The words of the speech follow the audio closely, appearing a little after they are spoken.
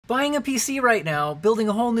buying a PC right now, building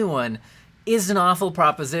a whole new one, is an awful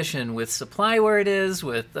proposition with supply where it is,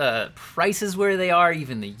 with prices where they are.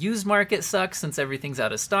 Even the used market sucks since everything's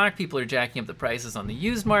out of stock. People are jacking up the prices on the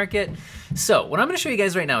used market. So what I'm going to show you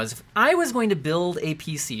guys right now is if I was going to build a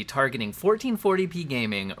PC targeting 1440p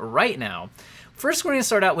gaming right now, first we're going to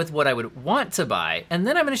start out with what I would want to buy, and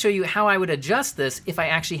then I'm going to show you how I would adjust this if I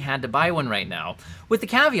actually had to buy one right now. With the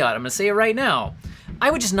caveat, I'm going to say it right now, I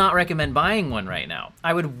would just not recommend buying one right now.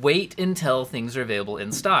 I would wait until things are available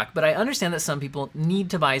in stock, but I understand that some people need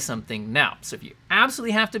to buy something now. So if you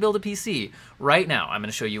absolutely have to build a PC right now, I'm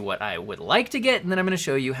gonna show you what I would like to get, and then I'm gonna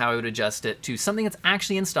show you how I would adjust it to something that's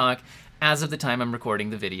actually in stock as of the time I'm recording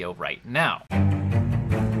the video right now.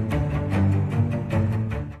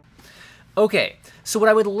 Okay, so what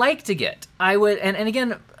I would like to get, and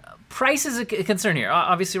again, price is a concern here,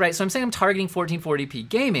 obviously, right? So I'm saying I'm targeting 1440p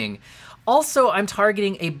gaming. Also, I'm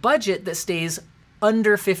targeting a budget that stays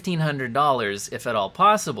under $1,500 if at all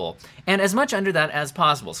possible, and as much under that as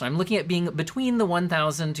possible. So I'm looking at being between the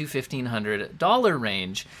 $1,000 to $1,500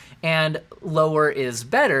 range, and lower is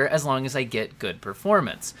better as long as I get good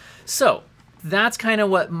performance. So that's kind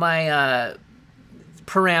of what my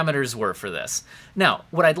parameters were for this. Now,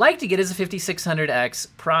 what I'd like to get is a 5600X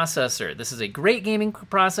processor. This is a great gaming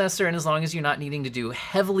processor, and as long as you're not needing to do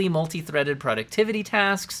heavily multi-threaded productivity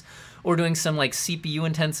tasks, or doing some like CPU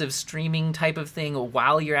intensive streaming type of thing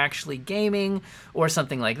while you're actually gaming or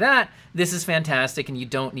something like that, this is fantastic, and you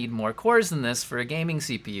don't need more cores than this for a gaming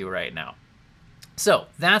CPU right now. So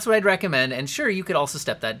that's what I'd recommend, and sure, you could also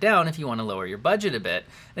step that down if you want to lower your budget a bit.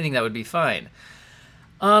 I think that would be fine.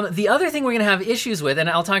 The other thing we're gonna have issues with, and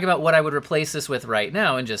I'll talk about what I would replace this with right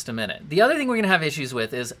now in just a minute. The other thing we're gonna have issues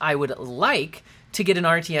with is I would like to get an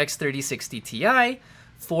RTX 3060 Ti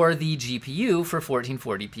for the GPU for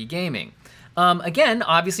 1440p gaming. Again,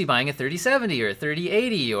 obviously buying a 3070 or a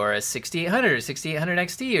 3080 or a 6800 or 6800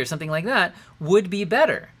 XT or something like that would be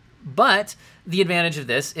better. But the advantage of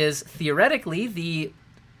this is theoretically the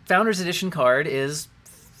Founders Edition card is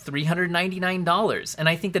 $399, and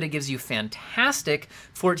I think that it gives you fantastic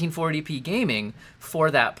 1440p gaming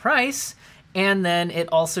for that price. And then it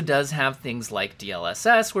also does have things like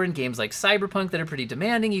DLSS, where in games like Cyberpunk that are pretty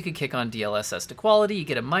demanding, you could kick on DLSS to quality. You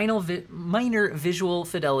get a minor visual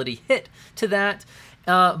fidelity hit to that,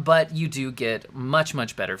 but you do get much,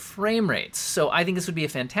 much better frame rates. So I think this would be a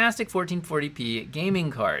fantastic 1440p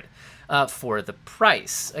gaming card for the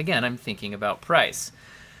price. Again, I'm thinking about price.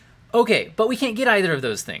 Okay, but we can't get either of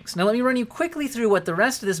those things. Now let me run you quickly through what the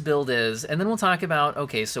rest of this build is, and then we'll talk about,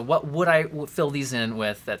 okay, so what would I fill these in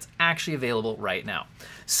with that's actually available right now.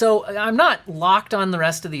 So I'm not locked on the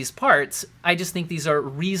rest of these parts, I just think these are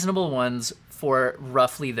reasonable ones for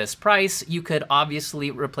roughly this price. You could obviously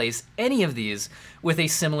replace any of these with a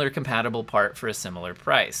similar compatible part for a similar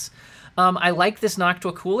price. I like this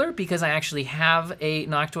Noctua Cooler because I actually have a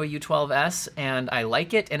Noctua U12S and I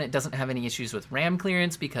like it, and it doesn't have any issues with RAM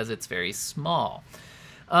clearance because it's very small.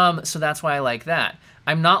 So that's why I like that.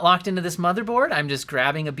 I'm not locked into this motherboard. I'm just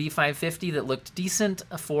grabbing a B550 that looked decent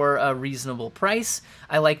for a reasonable price.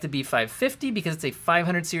 I like the B550 because it's a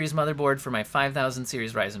 500 series motherboard for my 5000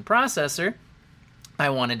 series Ryzen processor.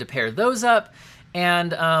 I wanted to pair those up.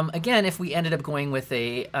 And again, if we ended up going with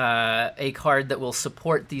a card that will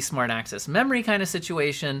support the smart access memory kind of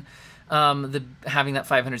situation, having that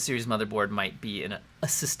 500 series motherboard might be an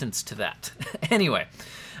assistance to that. Anyway,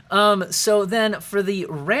 so then for the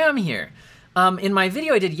RAM here, in my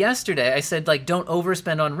video I did yesterday, I said, like, don't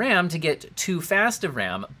overspend on RAM to get too fast of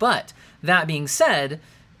RAM. But that being said,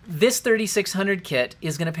 this 3600 kit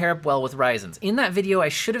is going to pair up well with Ryzen's. In that video, I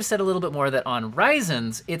should have said a little bit more that on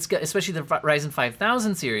Ryzen's, especially the Ryzen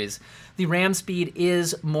 5000 series, the RAM speed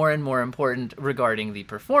is more and more important regarding the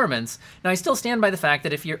performance. Now, I still stand by the fact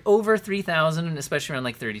that if you're over 3000, and especially around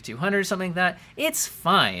like 3200 or something like that, it's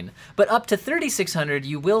fine. But up to 3600,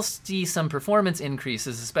 you will see some performance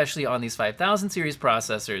increases, especially on these 5000 series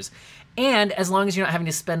processors. And as long as you're not having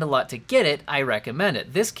to spend a lot to get it, I recommend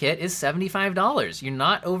it. This kit is $75. You're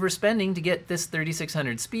not overspending to get this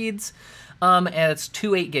 3600 speeds. And it's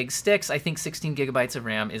two 8 gig sticks. I think 16 gigabytes of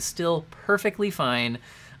RAM is still perfectly fine.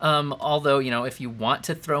 Although, you know, if you want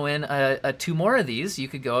to throw in two more of these, you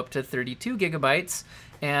could go up to 32 gigabytes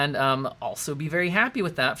and also be very happy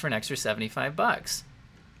with that for an extra 75 bucks.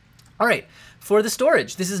 All right, for the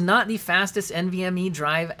storage, this is not the fastest NVMe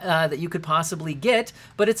drive that you could possibly get,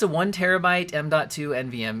 but it's a 1 terabyte M.2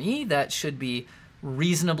 NVMe that should be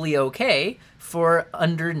reasonably okay for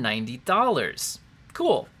under $90.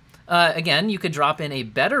 Cool. Again, you could drop in a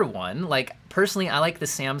better one. Like, personally, I like the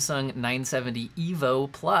Samsung 970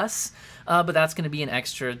 EVO Plus, but that's going to be an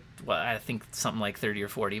extra, well, I think something like 30 or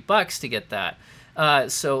 40 bucks to get that.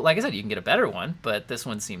 So, like I said, you can get a better one, but this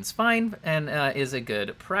one seems fine and is a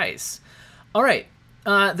good price. All right,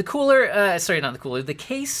 the cooler, sorry, not the cooler, the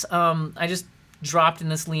case, I just dropped in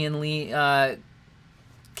this Lee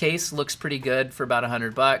case. Looks pretty good for about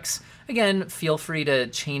 100 bucks. Again, feel free to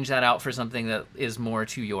change that out for something that is more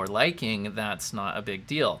to your liking. That's not a big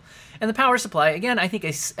deal. And the power supply, again, I think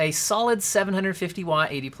a solid 750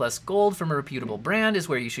 watt 80 plus gold from a reputable brand is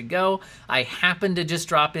where you should go. I happen to just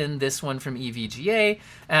drop in this one from EVGA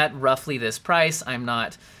at roughly this price. I'm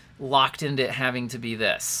not locked into it having to be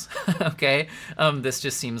this, okay? This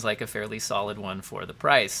just seems like a fairly solid one for the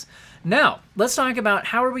price. Now, let's talk about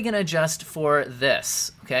how are we gonna adjust for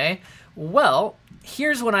this, okay? Well,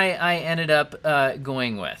 here's what I ended up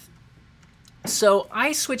going with. So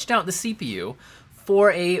I switched out the CPU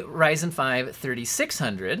for a Ryzen 5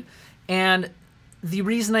 3600, and the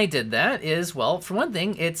reason I did that is, well, for one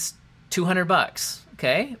thing, it's 200 bucks,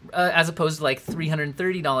 okay? As opposed to like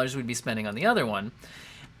 $330 we'd be spending on the other one.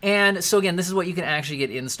 And so again, this is what you can actually get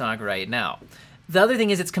in stock right now. The other thing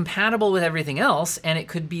is it's compatible with everything else, and it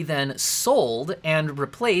could be then sold and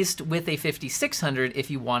replaced with a 5600 if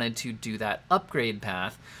you wanted to do that upgrade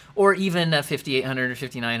path, or even a 5800 or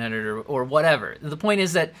 5900 or whatever. The point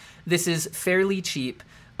is that this is fairly cheap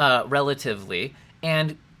relatively,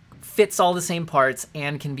 and fits all the same parts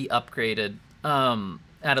and can be upgraded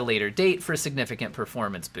at a later date for a significant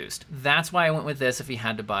performance boost. That's why I went with this if you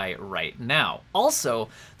had to buy right now. Also,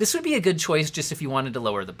 this would be a good choice just if you wanted to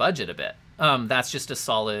lower the budget a bit. That's just a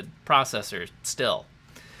solid processor still.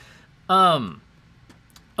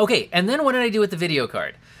 Okay, and then what did I do with the video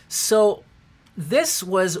card? So this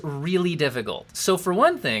was really difficult. So for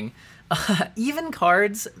one thing, even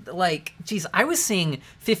cards, like, geez, I was seeing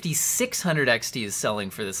 5600 XTs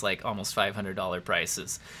selling for this like almost $500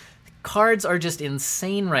 prices. Cards are just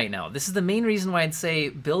insane right now. This is the main reason why I'd say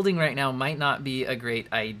building right now might not be a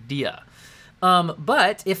great idea.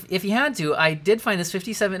 But if you had to, I did find this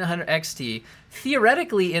 5700 XT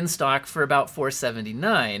theoretically in stock for about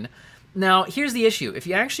 $479. Now, here's the issue. If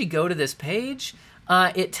you actually go to this page,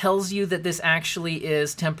 it tells you that this actually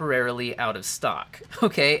is temporarily out of stock,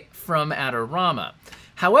 okay, from Adorama.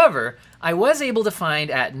 However, I was able to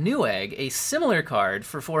find at Newegg a similar card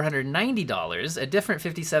for $490, a different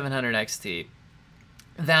 5700 XT,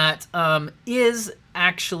 that is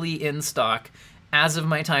actually in stock as of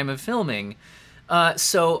my time of filming.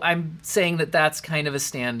 So I'm saying that that's kind of a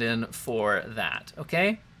stand-in for that,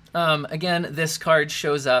 okay? Again, this card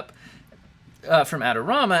shows up from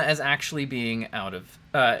Adorama as actually being out of,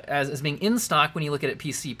 as being in stock when you look at it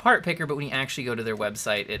PC Partpicker, but when you actually go to their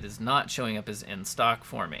website, it is not showing up as in stock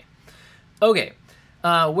for me. Okay,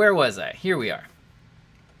 where was I? Here we are.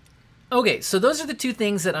 Okay, so those are the two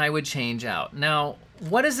things that I would change out. Now,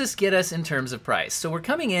 what does this get us in terms of price? So we're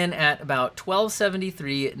coming in at about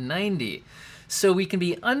 $1,273.90. So we can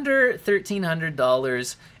be under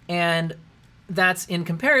 $1,300, and that's in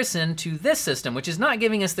comparison to this system, which is not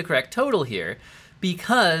giving us the correct total here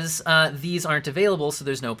because these aren't available, so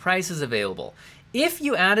there's no prices available. If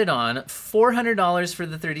you added on $400 for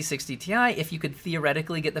the 3060 Ti, if you could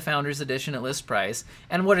theoretically get the Founders Edition at list price,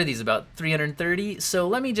 and what are these, about $330? So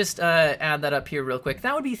let me just add that up here real quick.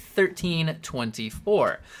 That would be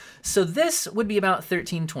 $1,324. So this would be about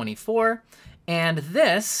 $1,324, and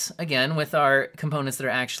this, again, with our components that are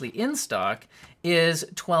actually in stock, is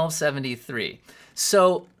 $1,273.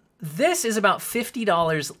 So this is about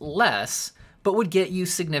 $50 less, but would get you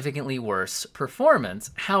significantly worse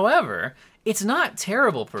performance. However, it's not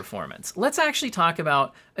terrible performance. Let's actually talk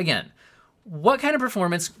about, again, what kind of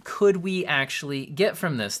performance could we actually get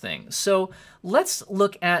from this thing? So let's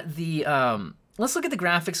look at the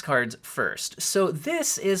graphics cards first. So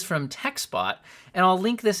this is from TechSpot, and I'll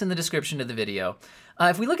link this in the description of the video.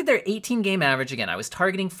 If we look at their 18 game average, again, I was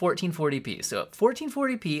targeting 1440p. So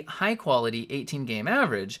 1440p, high quality, 18 game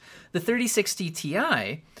average. The 3060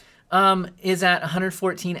 Ti is at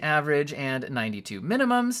 114 average and 92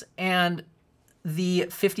 minimums, and the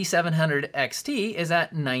 5700 XT is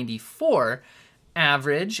at 94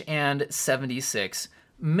 average and 76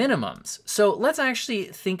 minimums. So let's actually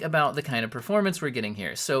think about the kind of performance we're getting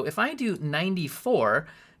here. So if I do 94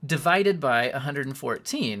 divided by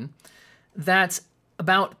 114, that's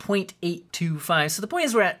about 0.825. So the point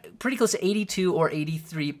is we're at pretty close to 82 or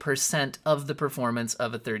 83% of the performance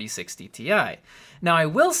of a 3060 Ti. Now I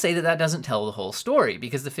will say that that doesn't tell the whole story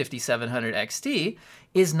because the 5700 XT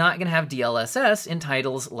is not going to have DLSS in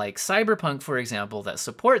titles like Cyberpunk, for example, that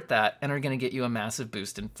support that and are going to get you a massive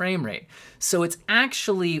boost in frame rate. So it's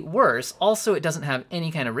actually worse. Also, it doesn't have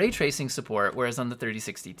any kind of ray tracing support, whereas on the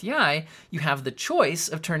 3060 Ti, you have the choice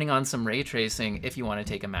of turning on some ray tracing if you want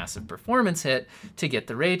to take a massive performance hit to get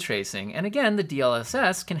the ray tracing. And again, the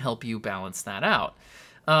DLSS can help you balance that out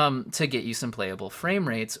to get you some playable frame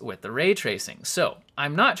rates with the ray tracing. So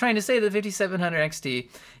I'm not trying to say the 5700 XT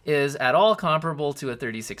is at all comparable to a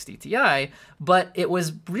 3060 Ti, but it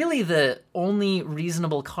was really the only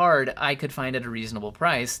reasonable card I could find at a reasonable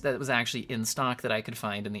price that was actually in stock that I could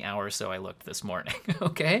find in the hour or so I looked this morning,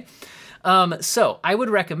 okay? So I would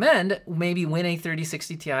recommend maybe when a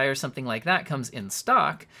 3060 Ti or something like that comes in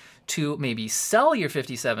stock to maybe sell your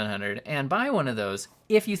 5700 and buy one of those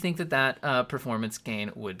if you think that that performance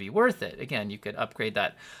gain would be worth it. Again, you could upgrade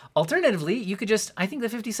that. Alternatively, you could just, I think the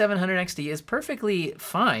 5700 XT is perfectly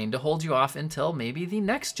fine to hold you off until maybe the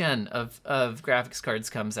next gen of graphics cards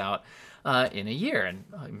comes out in a year, and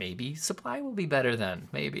maybe supply will be better then,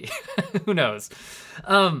 maybe. Who knows?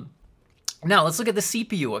 Now let's look at the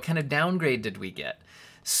CPU. What kind of downgrade did we get?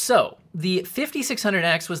 So the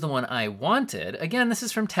 5600X was the one I wanted. Again, this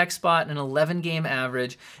is from TechSpot, an 11 game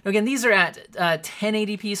average. Now, again, these are at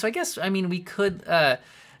 1080p, so I guess, I mean, we could, the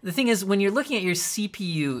thing is, when you're looking at your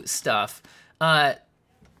CPU stuff, how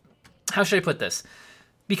should I put this?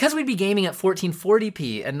 Because we'd be gaming at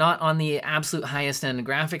 1440p and not on the absolute highest end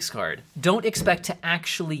graphics card, don't expect to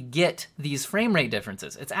actually get these frame rate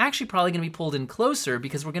differences. It's actually probably gonna be pulled in closer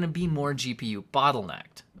because we're gonna be more GPU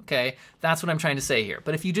bottlenecked. Okay, that's what I'm trying to say here.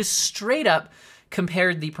 But if you just straight up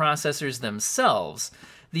compared the processors themselves,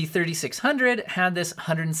 the 3600 had this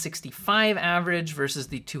 165 average versus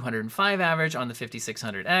the 205 average on the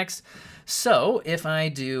 5600X. So if I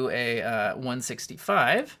do a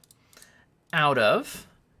 165 out of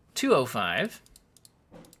 205,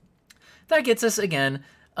 that gets us, again,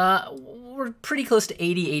 we're pretty close to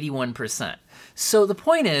 81%. So the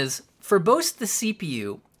point is, for both the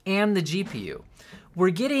CPU and the GPU, we're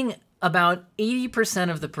getting about 80%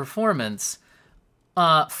 of the performance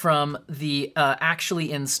from the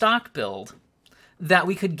actually in stock build that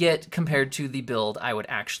we could get compared to the build I would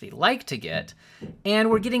actually like to get. And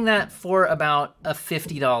we're getting that for about a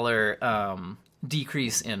 $50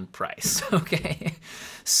 decrease in price, okay?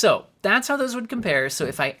 So that's how those would compare. So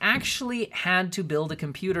if I actually had to build a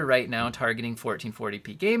computer right now targeting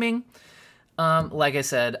 1440p gaming, like I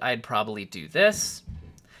said, I'd probably do this.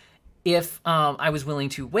 If I was willing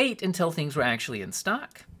to wait until things were actually in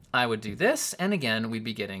stock, I would do this. And again, we'd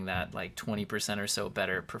be getting that like 20% or so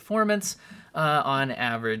better performance on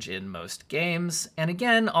average in most games. And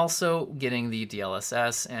again, also getting the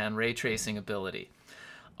DLSS and ray tracing ability.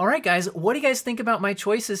 All right, guys, what do you guys think about my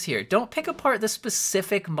choices here? Don't pick apart the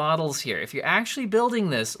specific models here. If you're actually building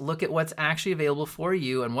this, look at what's actually available for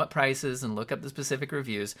you and what prices and look up the specific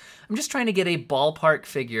reviews. I'm just trying to get a ballpark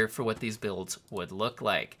figure for what these builds would look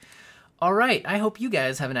like. All right, I hope you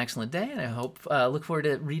guys have an excellent day, and I hope look forward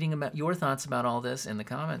to reading about your thoughts about all this in the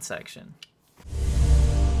comment section.